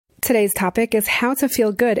Today's topic is how to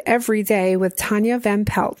feel good every day with Tania Van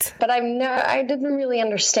Pelt. But I didn't really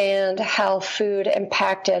understand how food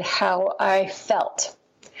impacted how I felt.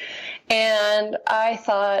 And I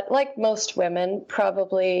thought, like most women,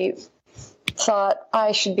 probably thought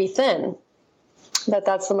I should be thin,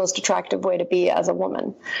 that's the most attractive way to be as a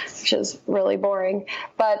woman, which is really boring.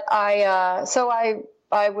 But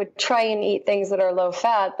I would try and eat things that are low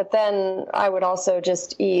fat, but then I would also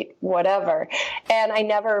just eat whatever. And I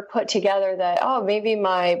never put together that, maybe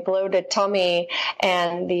my bloated tummy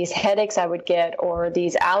and these headaches I would get or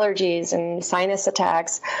these allergies and sinus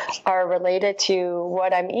attacks are related to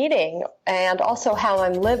what I'm eating and also how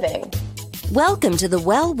I'm living. Welcome to the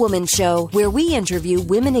Well Woman Show, where we interview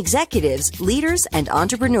women executives, leaders, and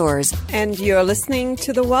entrepreneurs. And you're listening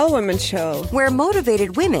to the Well Woman Show, where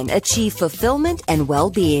motivated women achieve fulfillment and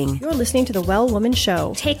well-being. You're listening to the Well Woman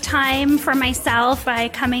Show. Take time for myself by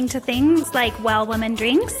coming to things like Well Woman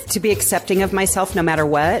Drinks. To be accepting of myself no matter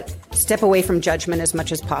what. Step away from judgment as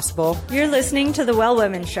much as possible. You're listening to the Well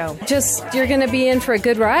Woman Show. You're going to be in for a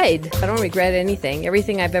good ride. I don't regret anything.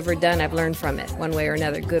 Everything I've ever done, I've learned from it, one way or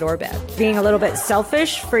another, good or bad. Being a little bit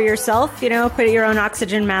selfish for yourself, put your own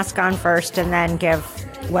oxygen mask on first and then give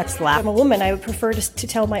what's left. I'm a woman. I would prefer to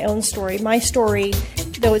tell my own story. My story,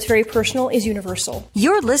 though it's very personal, is universal.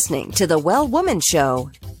 You're listening to the Well Woman Show.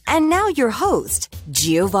 And now your host,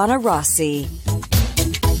 Giovanna Rossi.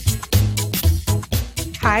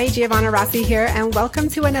 Hi, Giovanna Rossi here, and welcome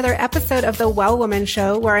to another episode of the Well Woman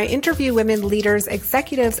Show, where I interview women leaders,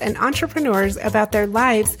 executives, and entrepreneurs about their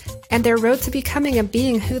lives and their road to becoming and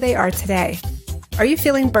being who they are today. Are you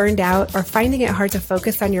feeling burned out or finding it hard to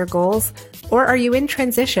focus on your goals? Or are you in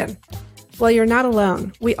transition? Well, you're not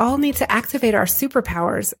alone. We all need to activate our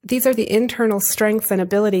superpowers. These are the internal strengths and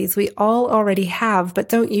abilities we all already have but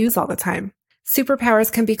don't use all the time.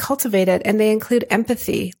 Superpowers can be cultivated, and they include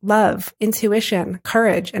empathy, love, intuition,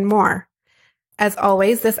 courage, and more. As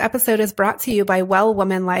always, this episode is brought to you by Well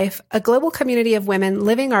Woman Life, a global community of women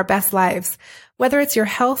living our best lives. Whether it's your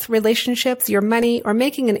health, relationships, your money, or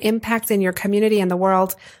making an impact in your community and the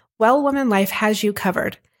world, Well Woman Life has you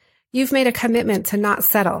covered. You've made a commitment to not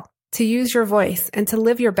settle, to use your voice, and to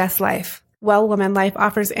live your best life. Well Woman Life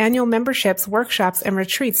offers annual memberships, workshops, and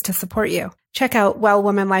retreats to support you. Check out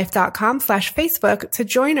wellwomanlife.com/Facebook to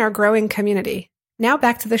join our growing community. Now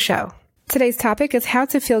back to the show. Today's topic is how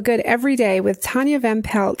to feel good every day with Tania Van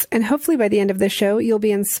Pelt, and hopefully by the end of the show, you'll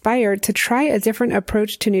be inspired to try a different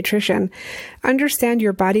approach to nutrition, understand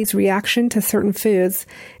your body's reaction to certain foods,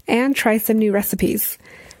 and try some new recipes.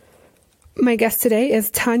 My guest today is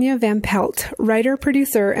Tania Van Pelt, writer,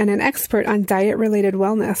 producer, and an expert on diet-related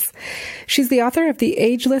wellness. She's the author of The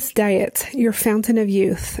Ageless Diet, Your Fountain of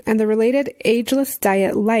Youth, and the related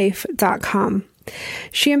agelessdietlife.com.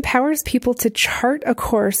 She empowers people to chart a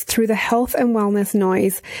course through the health and wellness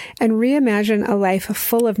noise and reimagine a life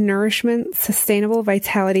full of nourishment, sustainable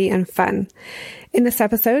vitality, and fun. In this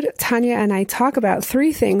episode, Tania and I talk about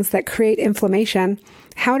 3 things that create inflammation,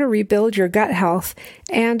 how to rebuild your gut health,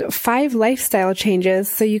 and 5 lifestyle changes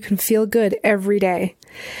so you can feel good every day.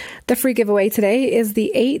 The free giveaway today is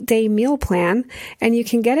the 8-day meal plan, and you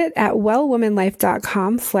can get it at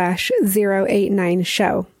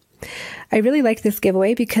wellwomanlife.com/089show. I really like this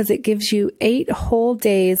giveaway because it gives you 8 whole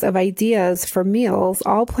days of ideas for meals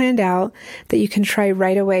all planned out that you can try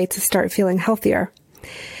right away to start feeling healthier.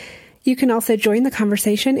 You can also join the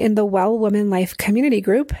conversation in the Well Woman Life community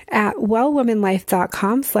group at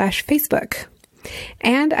wellwomanlife.com/Facebook.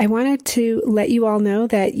 And I wanted to let you all know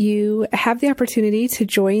that you have the opportunity to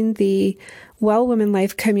join the Well Woman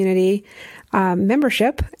Life community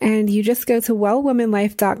membership, and you just go to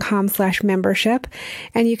wellwomanlife.com/membership,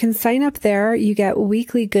 and you can sign up there. You get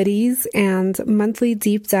weekly goodies and monthly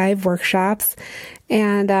deep dive workshops,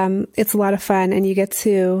 and it's a lot of fun, and you get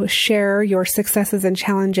to share your successes and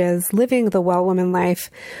challenges living the Well Woman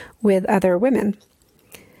Life with other women.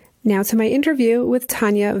 Now to my interview with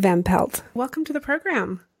Tania Van Pelt. Welcome to the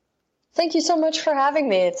program. Thank you so much for having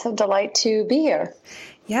me. It's a delight to be here.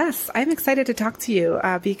 Yes, I'm excited to talk to you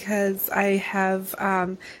because I have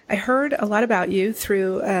I heard a lot about you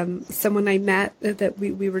through someone I met that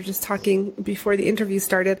we were just talking before the interview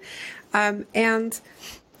started, and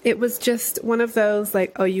it was just one of those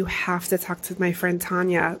like, oh, you have to talk to my friend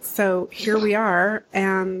Tania. So here we are,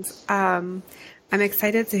 and I'm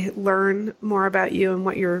excited to learn more about you and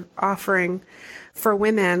what you're offering for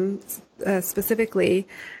women specifically.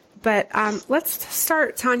 But let's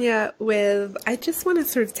start, Tania, with, I just want to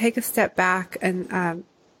sort of take a step back and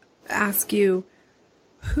ask you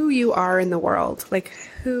who you are in the world. Like,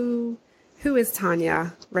 who is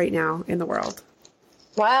Tania right now in the world?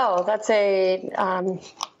 Wow, that's a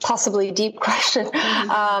possibly deep question.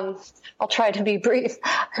 I'll try to be brief.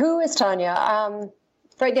 Who is Tania?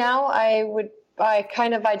 Right now, I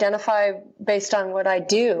kind of identify based on what I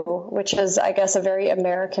do, which is, I guess, a very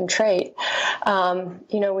American trait.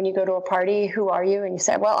 When you go to a party, who are you? And you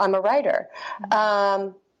say, well, I'm a writer.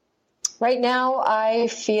 Right now, I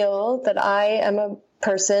feel that I am a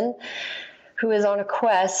person who is on a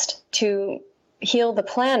quest to heal the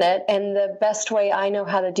planet. And the best way I know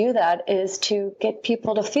how to do that is to get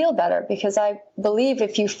people to feel better, because I believe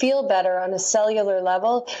if you feel better on a cellular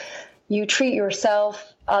level, you treat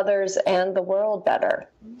yourself, others, and the world better.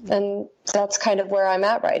 And that's kind of where I'm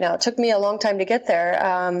at right now. It took me a long time to get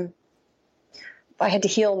there. I had to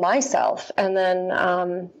heal myself and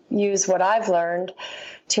then use what I've learned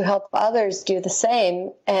to help others do the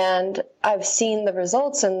same. And I've seen the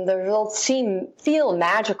results, and the results feel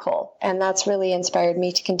magical. And that's really inspired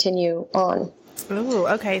me to continue on. Oh,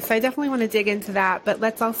 okay. So I definitely want to dig into that, but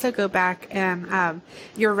let's also go back and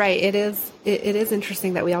you're right. It is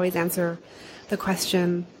interesting that we always answer the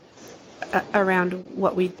question around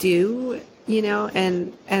what we do,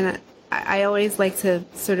 and I always like to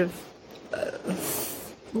sort of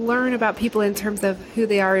learn about people in terms of who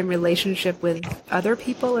they are in relationship with other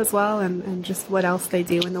people as well, and just what else they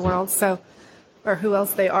do in the world. So, or who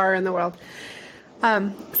else they are in the world.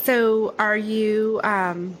 So are you,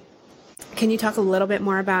 can you talk a little bit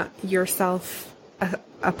more about yourself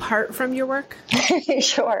apart from your work?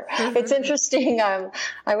 Sure. It's interesting.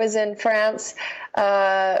 I was in France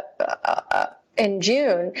in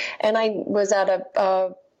June, and I was at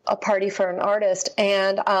a party for an artist,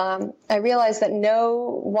 and I realized that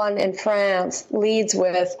no one in France leads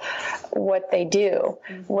with what they do.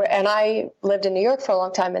 And I lived in New York for a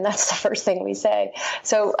long time, and that's the first thing we say.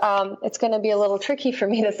 So it's going to be a little tricky for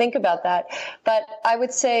me to think about that. But I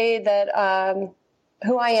would say that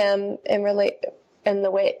who I am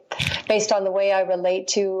based on the way I relate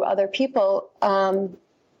to other people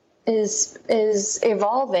is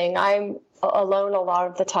evolving. I'm alone a lot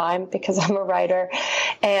of the time because I'm a writer,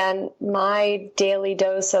 and my daily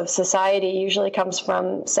dose of society usually comes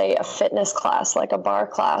from, say, a fitness class, like a bar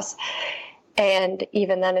class. And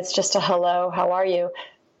even then it's just a hello, how are you?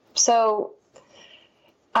 So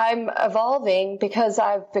I'm evolving because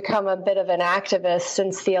I've become a bit of an activist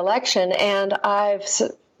since the election, and I've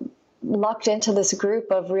lucked into this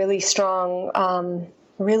group of really strong,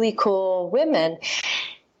 really cool women.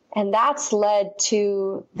 And that's led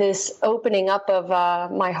to this opening up of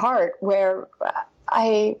my heart, where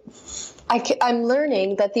I'm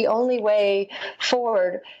learning that the only way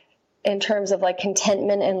forward in terms of like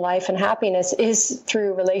contentment in life and happiness is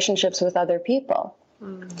through relationships with other people.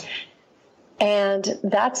 And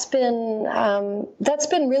that's been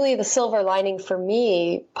really the silver lining for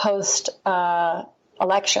me post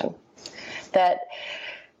election, that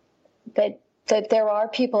there are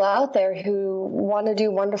people out there who want to do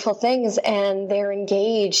wonderful things, and they're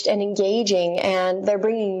engaged and engaging, and they're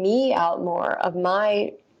bringing me out more of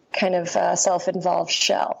my kind of self-involved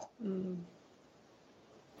shell.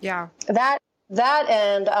 Yeah. That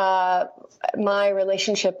and my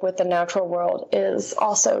relationship with the natural world is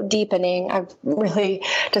also deepening. I'm really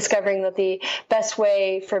discovering that the best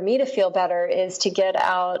way for me to feel better is to get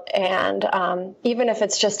out and even if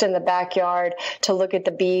it's just in the backyard, to look at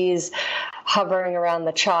the bees hovering around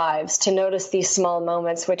the chives, to notice these small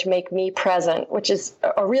moments which make me present, which is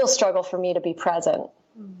a real struggle for me to be present.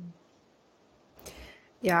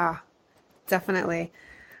 Yeah, definitely.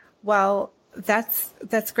 Well, that's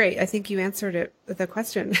great. I think you answered the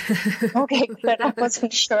question. Okay, good. I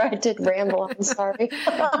wasn't sure I did ramble. I'm sorry.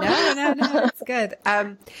 No, it's good.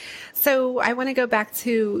 So I want to go back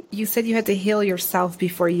to, you said you had to heal yourself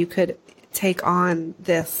before you could take on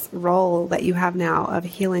this role that you have now of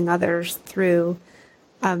healing others through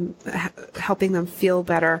helping them feel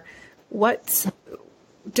better.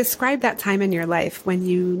 Describe that time in your life when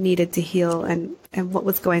you needed to heal, and what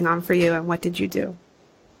was going on for you, and what did you do?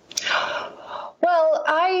 Well,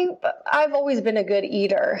 I've always been a good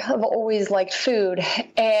eater. I've always liked food,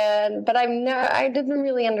 but I didn't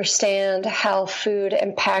really understand how food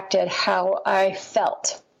impacted how I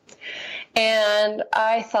felt. And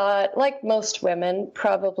I thought, like most women,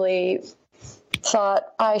 probably thought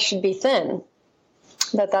I should be thin,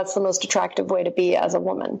 that's the most attractive way to be as a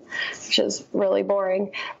woman, which is really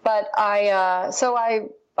boring. But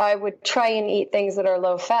I would try and eat things that are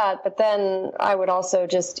low fat, but then I would also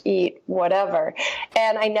just eat whatever.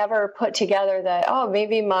 And I never put together that,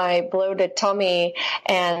 maybe my bloated tummy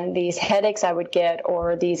and these headaches I would get,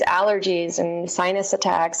 or these allergies and sinus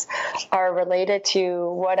attacks, are related to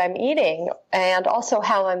what I'm eating and also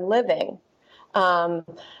how I'm living.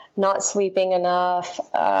 not sleeping enough,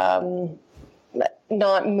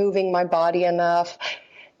 not moving my body enough,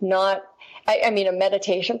 I mean, a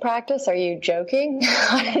meditation practice. Are you joking?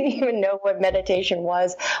 I didn't even know what meditation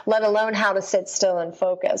was, let alone how to sit still and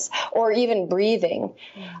focus, or even breathing.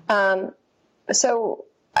 And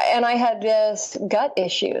I had this gut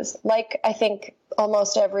issues, like I think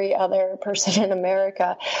almost every other person in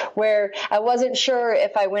America, where I wasn't sure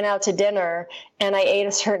if I went out to dinner and I ate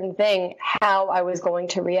a certain thing, how I was going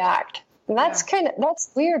to react. And that's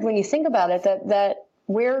that's weird when you think about it, that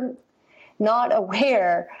we're not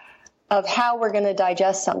aware of how we're going to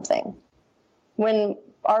digest something when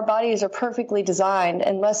our bodies are perfectly designed.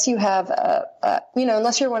 Unless you have,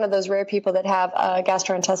 unless you're one of those rare people that have a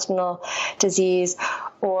gastrointestinal disease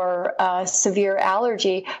or a severe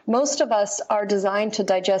allergy, most of us are designed to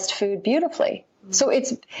digest food beautifully. So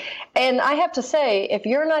and I have to say, if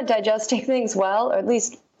you're not digesting things well, or at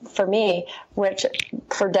least for me, which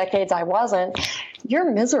for decades I wasn't,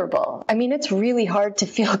 you're miserable. I mean, it's really hard to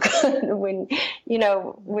feel good when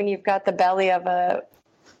you've got the belly of a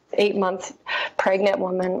 8-month pregnant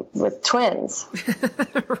woman with twins.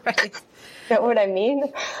 Right. You know what I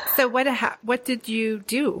mean? So what did you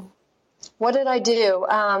do? What did I do?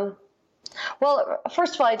 Well,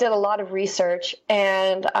 first of all, I did a lot of research,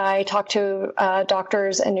 and I talked to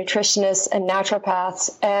doctors and nutritionists and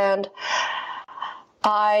naturopaths, and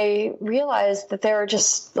I realized that there are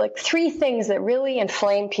just like 3 things that really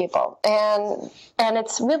inflame people. And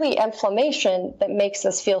it's really inflammation that makes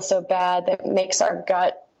us feel so bad, that makes our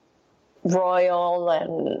gut royal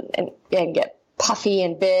and get puffy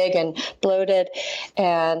and big and bloated,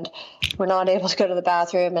 and we're not able to go to the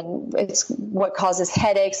bathroom, and it's what causes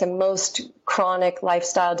headaches, and most chronic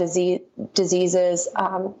lifestyle diseases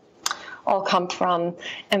all come from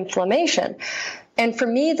inflammation. And for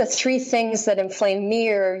me, the 3 things that inflame me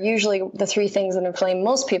are usually the 3 things that inflame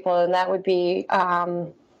most people, and that would be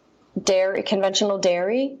dairy, conventional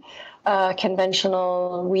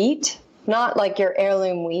wheat, not like your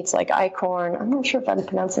heirloom wheats like Icorn. I'm not sure if I'm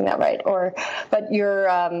pronouncing that right, but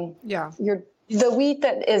the wheat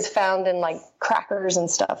that is found in like crackers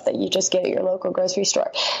and stuff that you just get at your local grocery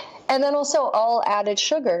store, and then also all added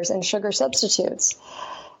sugars and sugar substitutes.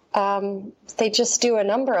 They just do a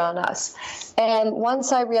number on us. And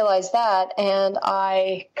once I realized that, and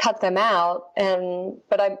I cut them out,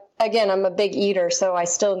 but I'm a big eater, so I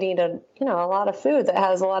still need a lot of food that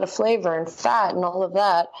has a lot of flavor and fat and all of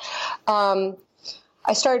that.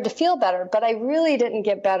 I started to feel better, but I really didn't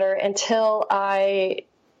get better until I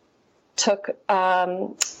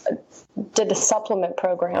did a supplement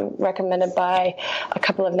program recommended by a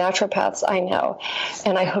couple of naturopaths I know.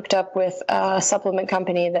 And I hooked up with a supplement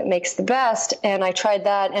company that makes the best. And I tried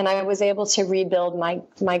that, and I was able to rebuild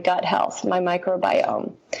my gut health, my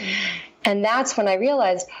microbiome. And that's when I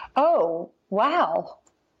realized, oh, wow,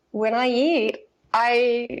 when I eat,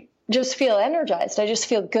 I just feel energized. I just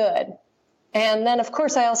feel good. And then, of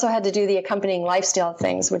course, I also had to do the accompanying lifestyle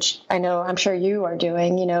things, which I'm sure you are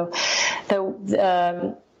doing,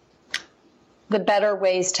 the better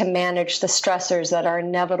ways to manage the stressors that are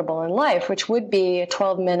inevitable in life, which would be a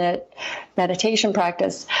 12-minute meditation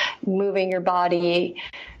practice, moving your body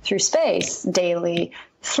through space daily,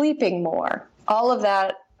 sleeping more. All of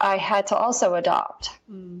that I had to also adopt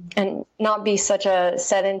and not be such a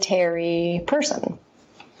sedentary person.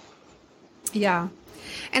 Yeah.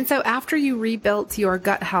 And so after you rebuilt your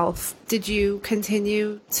gut health, did you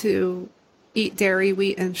continue to eat dairy,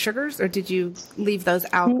 wheat, and sugars, or did you leave those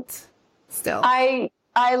out still? I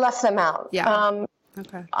left them out. Yeah.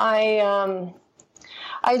 Okay. I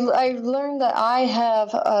learned that I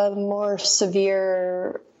have a more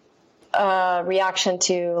severe reaction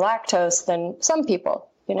to lactose than some people,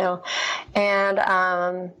 and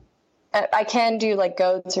I can do like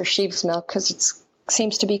goat's or sheep's milk because it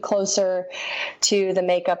seems to be closer to the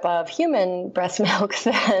makeup of human breast milk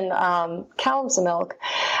than cow's milk.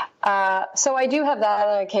 So I do have that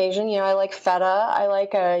on occasion. I like feta. I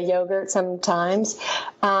like a yogurt sometimes.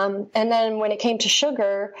 And then when it came to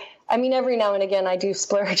sugar, every now and again I do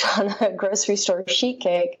splurge on a grocery store sheet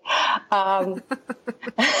cake,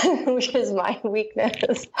 which is my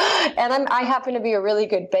weakness. And I happen to be a really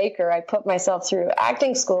good baker. I put myself through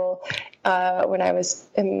acting school when I was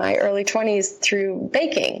in my early 20s through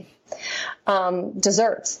baking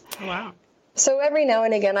desserts. Wow. So every now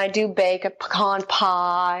and again I do bake a pecan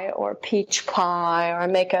pie or peach pie, or I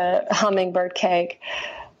make a hummingbird cake.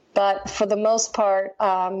 But for the most part,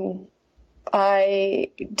 I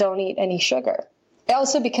don't eat any sugar.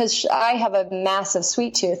 Also because I have a massive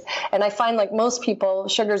sweet tooth, and I find like most people,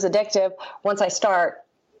 sugar's addictive. Once I start,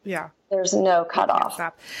 Yeah. There's no cutoff.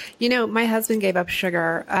 Stop. You know, my husband gave up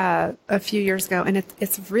sugar a few years ago, and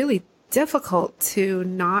it's really difficult to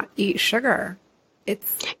not eat sugar.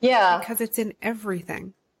 It's because it's in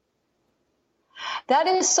everything. That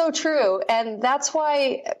is so true. And that's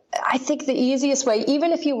why I think the easiest way,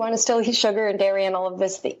 even if you want to still eat sugar and dairy and all of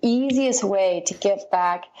this, the easiest way to get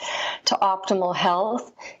back to optimal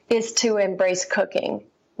health is to embrace cooking,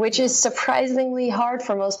 which is surprisingly hard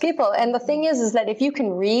for most people. And the thing is that if you can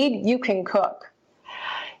read, you can cook.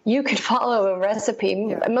 You could follow a recipe.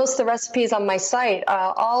 Yeah. Most of the recipes on my site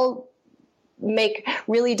all make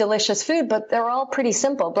really delicious food, but they're all pretty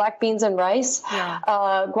simple. Black beans and rice,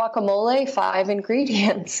 guacamole, 5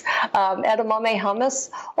 ingredients, edamame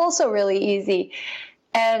hummus, also really easy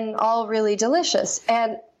and all really delicious.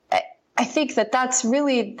 And I think that that's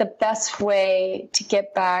really the best way to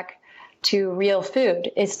get back to real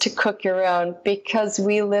food is to cook your own, because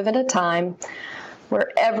we live in a time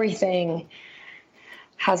where everything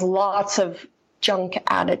has lots of junk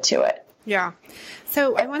added to it. Yeah.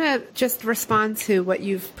 So I want to just respond to what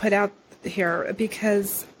you've put out here,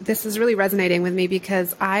 because this is really resonating with me,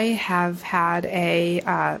 because I have had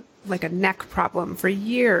a neck problem for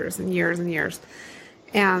years and years and years.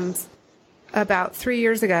 And about 3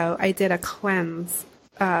 years ago, I did a cleanse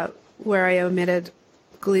where I omitted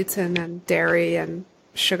gluten and dairy and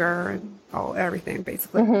sugar and everything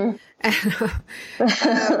basically. And,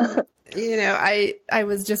 you know, I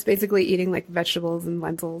was just basically eating like vegetables and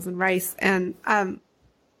lentils and rice. And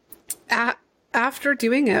after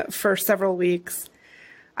doing it for several weeks,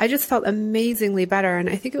 I just felt amazingly better. And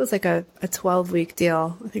I think it was like a 12-week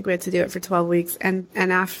deal. I think we had to do it for 12 weeks. And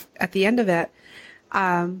at the end of it,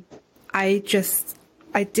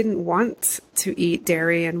 I didn't want to eat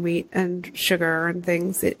dairy and wheat and sugar and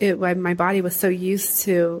things. My body was so used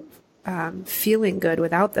to feeling good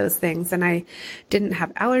without those things, and I didn't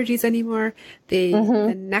have allergies anymore. The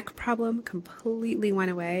neck problem completely went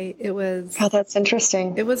away. It was that's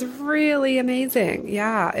interesting. It was really amazing.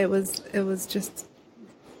 Yeah, it was just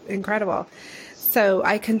incredible. So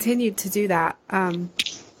I continued to do that,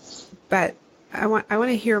 but I want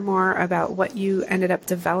to hear more about what you ended up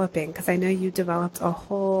developing, because I know you developed a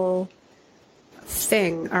whole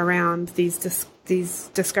thing around these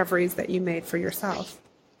discoveries that you made for yourself.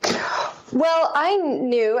 Well, I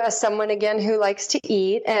knew, as someone, again, who likes to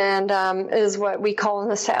eat and is what we call in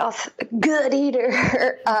the South, good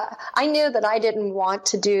eater, I knew that I didn't want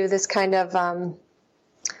to do this kind of,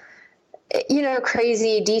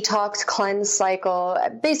 crazy detox cleanse cycle,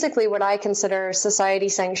 basically what I consider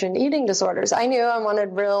society-sanctioned eating disorders. I knew I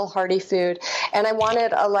wanted real hearty food, and I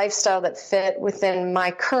wanted a lifestyle that fit within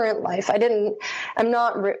my current life. I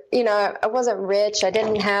wasn't rich. I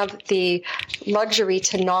didn't have the luxury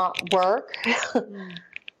to not work.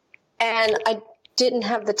 And I didn't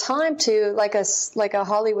have the time to, like a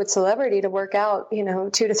Hollywood celebrity, to work out,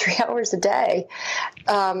 2 to 3 hours a day,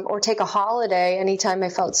 or take a holiday anytime I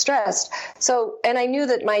felt stressed. So, and I knew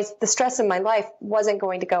that the stress in my life wasn't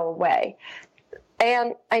going to go away.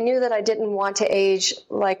 And I knew that I didn't want to age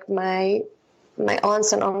like my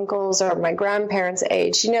aunts and uncles or my grandparents'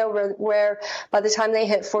 age, where by the time they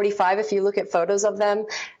hit 45, if you look at photos of them,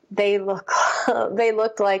 they look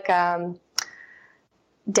like,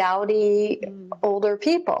 dowdy older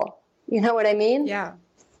people. You know what I mean? Yeah.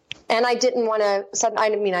 And I didn't want to, I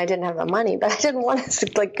didn't have the money, but I didn't want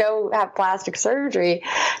to go have plastic surgery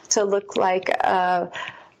to look like a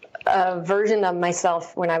version of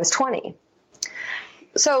myself when I was 20.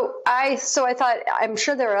 So I thought, I'm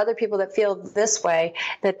sure there are other people that feel this way,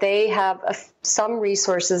 that they have some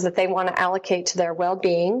resources that they want to allocate to their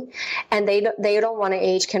well-being, and they don't want to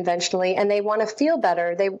age conventionally, and they want to feel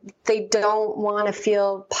better. They don't want to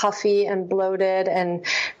feel puffy and bloated and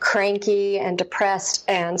cranky and depressed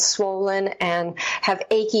and swollen and have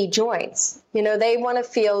achy joints. They want to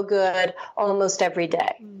feel good almost every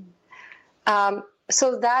day.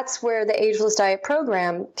 So that's where the Ageless Diet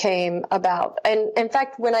program came about. And in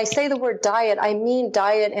fact, when I say the word diet, I mean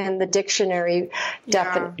diet in the dictionary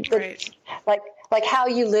definition, right. like how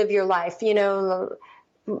you live your life,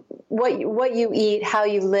 what you eat, how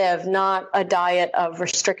you live, not a diet of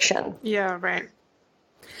restriction. Yeah, right.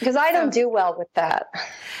 Because I don't do well with that.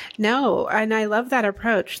 No, and I love that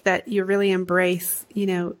approach that you really embrace,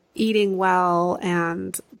 eating well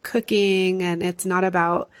and cooking, and it's not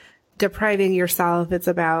about depriving yourself. It's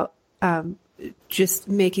about just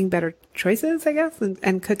making better choices, I guess,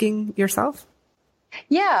 and cooking yourself.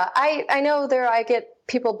 Yeah, I know I get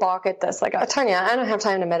people balk at this, like, oh, Tania, I don't have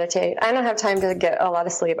time to meditate. I don't have time to get a lot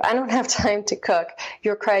of sleep. I don't have time to cook.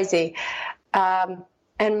 You're crazy. And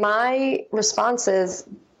my response is,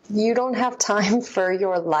 you don't have time for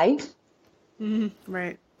your life. Mm-hmm.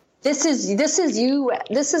 Right. This is you.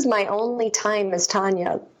 This is my only time as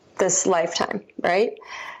Tanya this lifetime, right?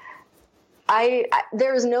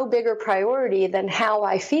 There is no bigger priority than how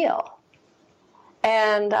I feel.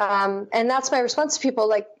 And that's my response to people,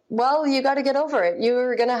 like, well, you got to get over it.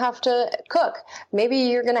 You're going to have to cook. Maybe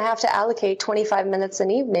you're going to have to allocate 25 minutes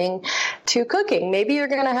an evening to cooking. Maybe you're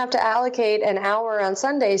going to have to allocate an hour on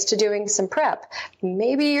Sundays to doing some prep.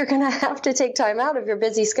 Maybe you're going to have to take time out of your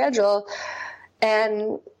busy schedule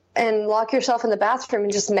and lock yourself in the bathroom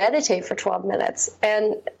and just meditate for 12 minutes.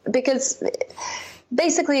 And because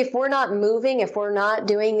basically, if we're not moving, if we're not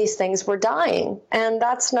doing these things, we're dying. And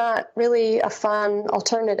that's not really a fun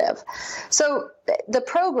alternative. So the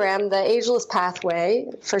program, the Ageless Pathway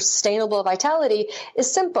for Sustainable Vitality,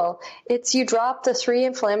 is simple. It's you drop the 3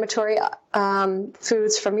 inflammatory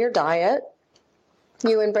foods from your diet.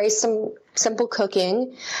 You embrace some simple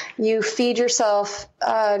cooking. You feed yourself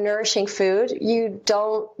nourishing food. You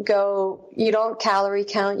don't calorie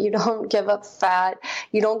count. You don't give up fat.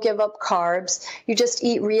 You don't give up carbs. You just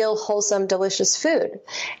eat real, wholesome, delicious food.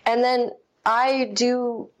 And then I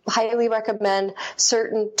do highly recommend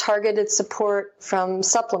certain targeted support from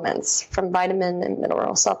supplements, from vitamin and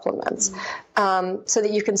mineral supplements, so that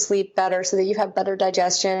you can sleep better, so that you have better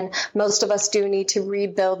digestion. Most of us do need to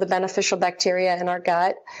rebuild the beneficial bacteria in our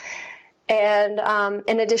gut. And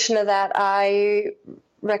in addition to that, I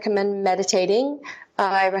recommend meditating.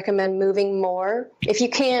 I recommend moving more. If you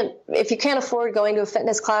can't afford going to a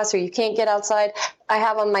fitness class, or you can't get outside, I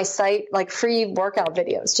have on my site like free workout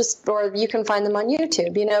videos, or you can find them on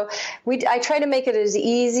YouTube. You know, I try to make it as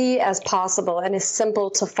easy as possible and as simple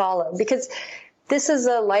to follow, because this is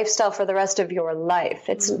a lifestyle for the rest of your life.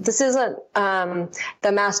 This isn't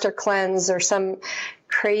the master cleanse or some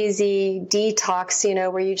crazy detox, you know,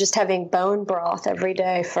 where you're just having bone broth every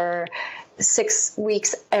day for 6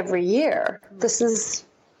 weeks every year. This is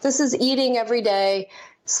eating every day,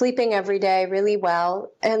 sleeping every day really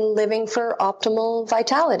well, and living for optimal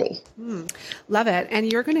vitality. Love it.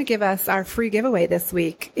 And you're going to give us our free giveaway this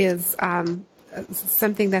week is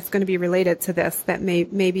something that's going to be related to this, that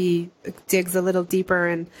maybe digs a little deeper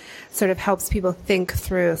and sort of helps people think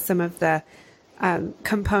through some of the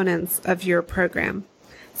components of your program.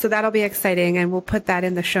 So that'll be exciting, and we'll put that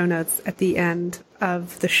in the show notes at the end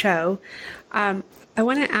of the show. I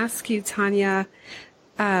want to ask you, Tania,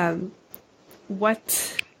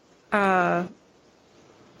 what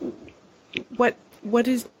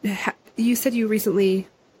is, you said you recently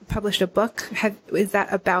published a book. Is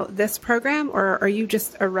that about this program, or are you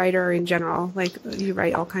just a writer in general? Like, you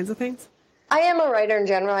write all kinds of things? I am a writer in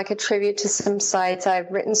general. I contribute to some sites.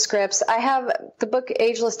 I've written scripts. I have the book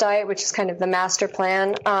Ageless Diet, which is kind of the master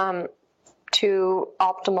plan to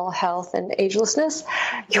optimal health and agelessness.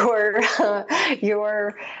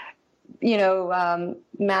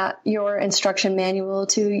 Your instruction manual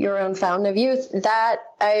to your own fountain of youth, that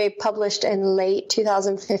I published in late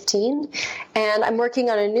 2015. And I'm working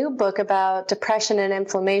on a new book about depression and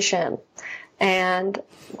inflammation, and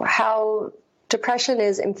how depression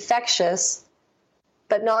is infectious,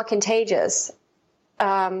 but not contagious.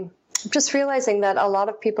 Just realizing that a lot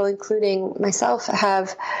of people, including myself,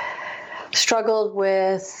 have struggled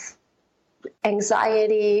with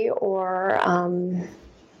anxiety or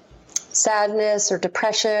sadness or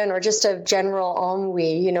depression, or just a general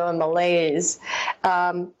ennui, a malaise.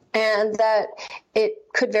 And that it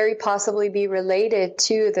could very possibly be related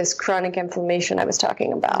to this chronic inflammation I was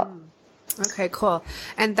talking about. Okay, cool.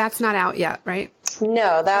 And that's not out yet, right?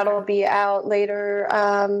 No, that'll be out later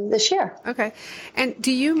this year. Okay. And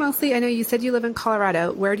do you mostly, I know you said you live in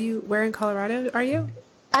Colorado. Where in Colorado are you?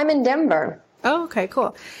 I'm in Denver. Oh, okay,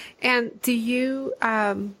 cool. And do you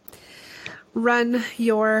run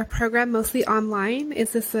your program mostly online?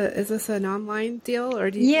 Is this an online deal, or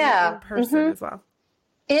do you do it in person as well?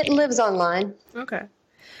 It lives online. Okay.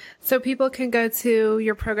 So people can go to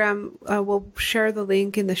your program. We'll share the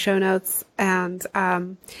link in the show notes. And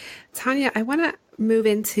Tania, I want to move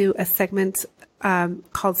into a segment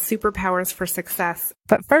called Superpowers for Success.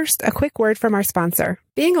 But first, a quick word from our sponsor.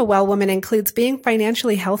 Being a well woman includes being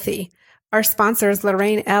financially healthy. Our sponsors,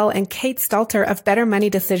 Lorraine L. and Kate Stalter of Better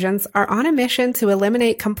Money Decisions, are on a mission to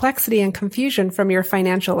eliminate complexity and confusion from your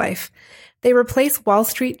financial life. They replace Wall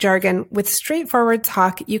Street jargon with straightforward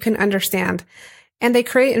talk you can understand. And they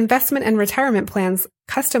create investment and retirement plans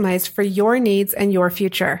customized for your needs and your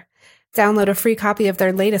future. Download a free copy of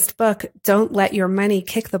their latest book, Don't Let Your Money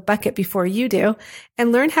Kick the Bucket Before You Do,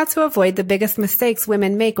 and learn how to avoid the biggest mistakes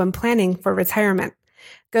women make when planning for retirement.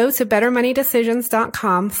 Go to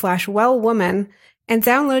bettermoneydecisions.com/wellwoman and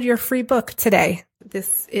download your free book today.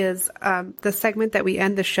 This is the segment that we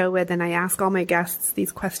end the show with, and I ask all my guests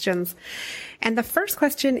these questions. And the first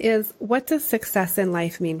question is, what does success in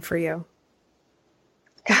life mean for you?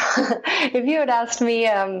 If you had asked me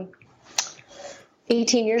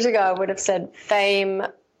 18 years ago, I would have said fame,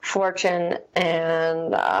 fortune,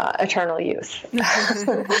 and eternal youth.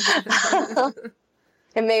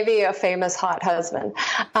 And maybe a famous hot husband.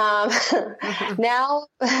 Now,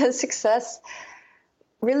 success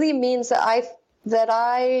really means that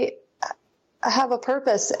I have a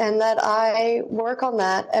purpose and that I work on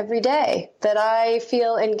that every day, that I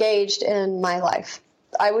feel engaged in my life.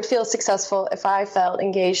 I would feel successful if I felt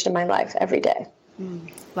engaged in my life every day.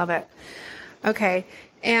 Love it. Okay.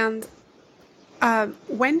 And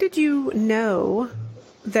when did you know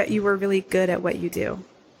that you were really good at what you do?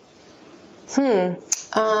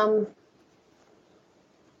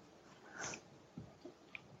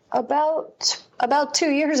 About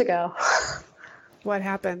 2 years ago. What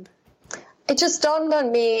happened? It just dawned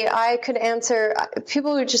on me. I could answer.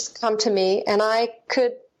 People would just come to me, and I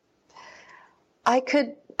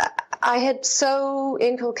had so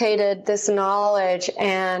inculcated this knowledge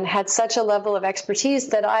and had such a level of expertise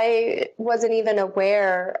that I wasn't even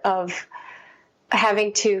aware of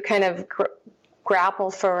having to kind of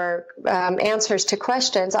grapple for answers to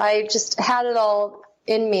questions. I just had it all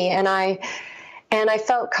in me, and I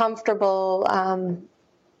felt comfortable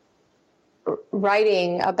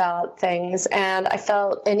writing about things, and I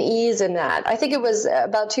felt an ease in that. I think it was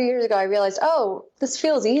about 2 years ago I realized, oh, this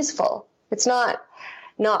feels easeful. It's not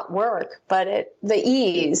work, but the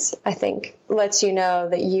ease, I think, lets you know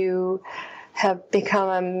that you have become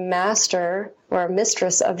a master or a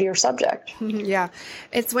mistress of your subject. Yeah.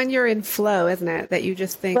 It's when you're in flow, isn't it? That you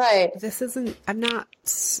just think, right, I'm not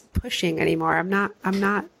pushing anymore. I'm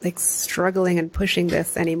not like struggling and pushing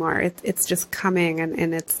this anymore. It's just coming,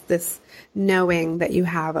 and it's this knowing that you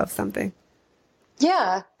have of something.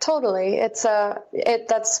 Yeah, totally. That's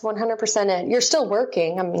 100% it. You're still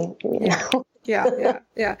working. I mean, you know.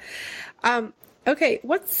 Yeah. Okay.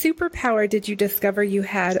 What superpower did you discover you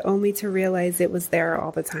had only to realize it was there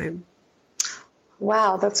all the time?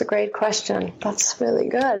 Wow, that's a great question. That's really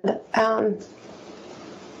good.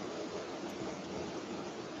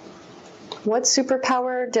 What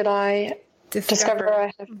superpower did I discover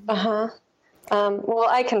I had? Well,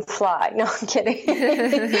 I can fly. No, I'm kidding.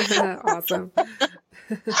 Awesome.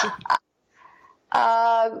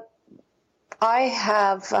 I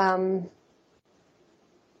have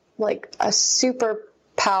like a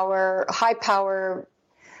superpower, high power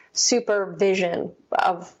supervision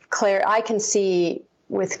of clarity. I can see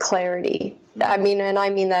with clarity. I mean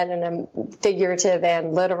that in a figurative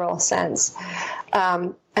and literal sense.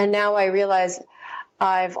 And now I realize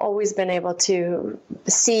I've always been able to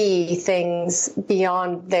see things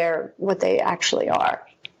beyond what they actually are.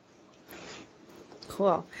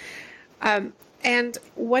 Cool. And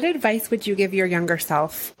what advice would you give your younger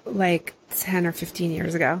self, like 10 or 15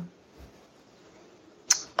 years ago?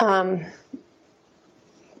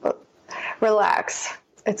 Relax.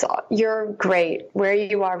 You're great. Where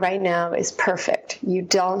you are right now is perfect. You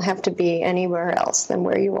don't have to be anywhere else than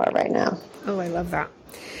where you are right now. Oh, I love that.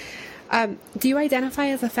 Do you identify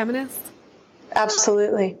as a feminist?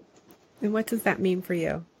 Absolutely. And what does that mean for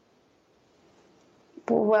you?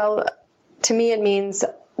 Well, to me, it means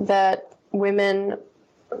that women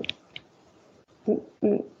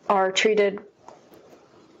are treated,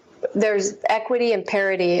 there's equity and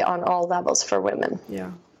parity on all levels for women.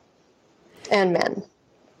 Yeah. And men.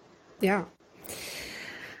 Yeah.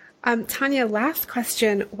 Tania, last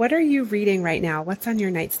question. What are you reading right now? What's on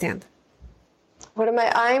your nightstand?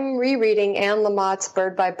 I'm rereading Anne Lamott's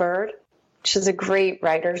Bird by Bird, which is a great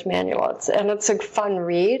writer's manual. It's a fun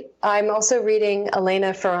read. I'm also reading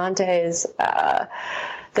Elena Ferrante's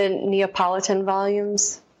the Neapolitan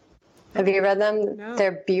volumes. Have you read them? No.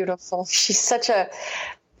 They're beautiful.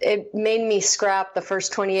 It made me scrap the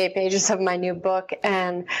first 28 pages of my new book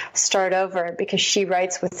and start over because she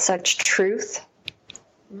writes with such truth.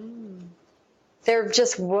 They're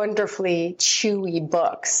just wonderfully chewy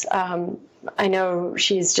books. I know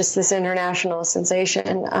she's just this international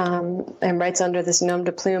sensation and writes under this nom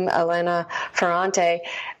de plume, Elena Ferrante.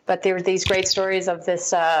 But there were these great stories of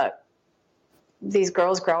these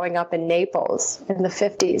girls growing up in Naples in the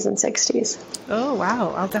 50s and 60s. Oh,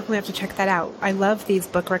 wow. I'll definitely have to check that out. I love these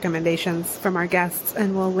book recommendations from our guests,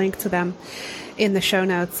 and we'll link to them in the show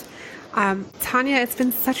notes. Tania, it's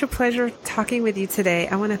been such a pleasure talking with you today.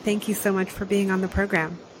 I want to thank you so much for being on the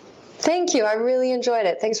program. Thank you. I really enjoyed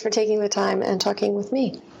it. Thanks for taking the time and talking with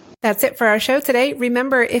me. That's it for our show today.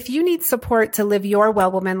 Remember, if you need support to live your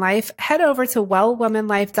Well Woman life, head over to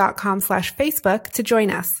wellwomanlife.com/Facebook to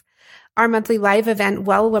join us. Our monthly live event,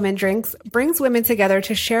 Well Woman Drinks, brings women together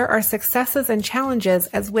to share our successes and challenges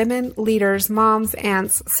as women, leaders, moms,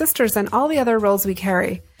 aunts, sisters, and all the other roles we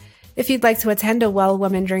carry. If you'd like to attend a Well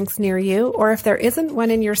Woman Drinks near you, or if there isn't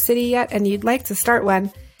one in your city yet and you'd like to start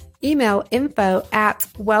one, email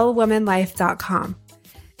info@wellwomanlife.com.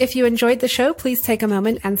 If you enjoyed the show, please take a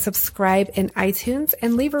moment and subscribe in iTunes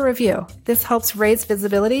and leave a review. This helps raise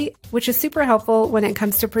visibility, which is super helpful when it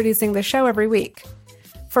comes to producing the show every week.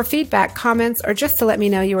 For feedback, comments, or just to let me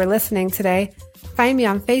know you were listening today, find me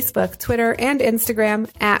on Facebook, Twitter, and Instagram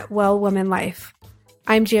 @WellWomanLife.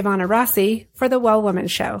 I'm Giovanna Rossi for The Well Woman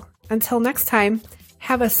Show. Until next time,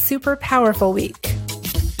 have a super powerful week.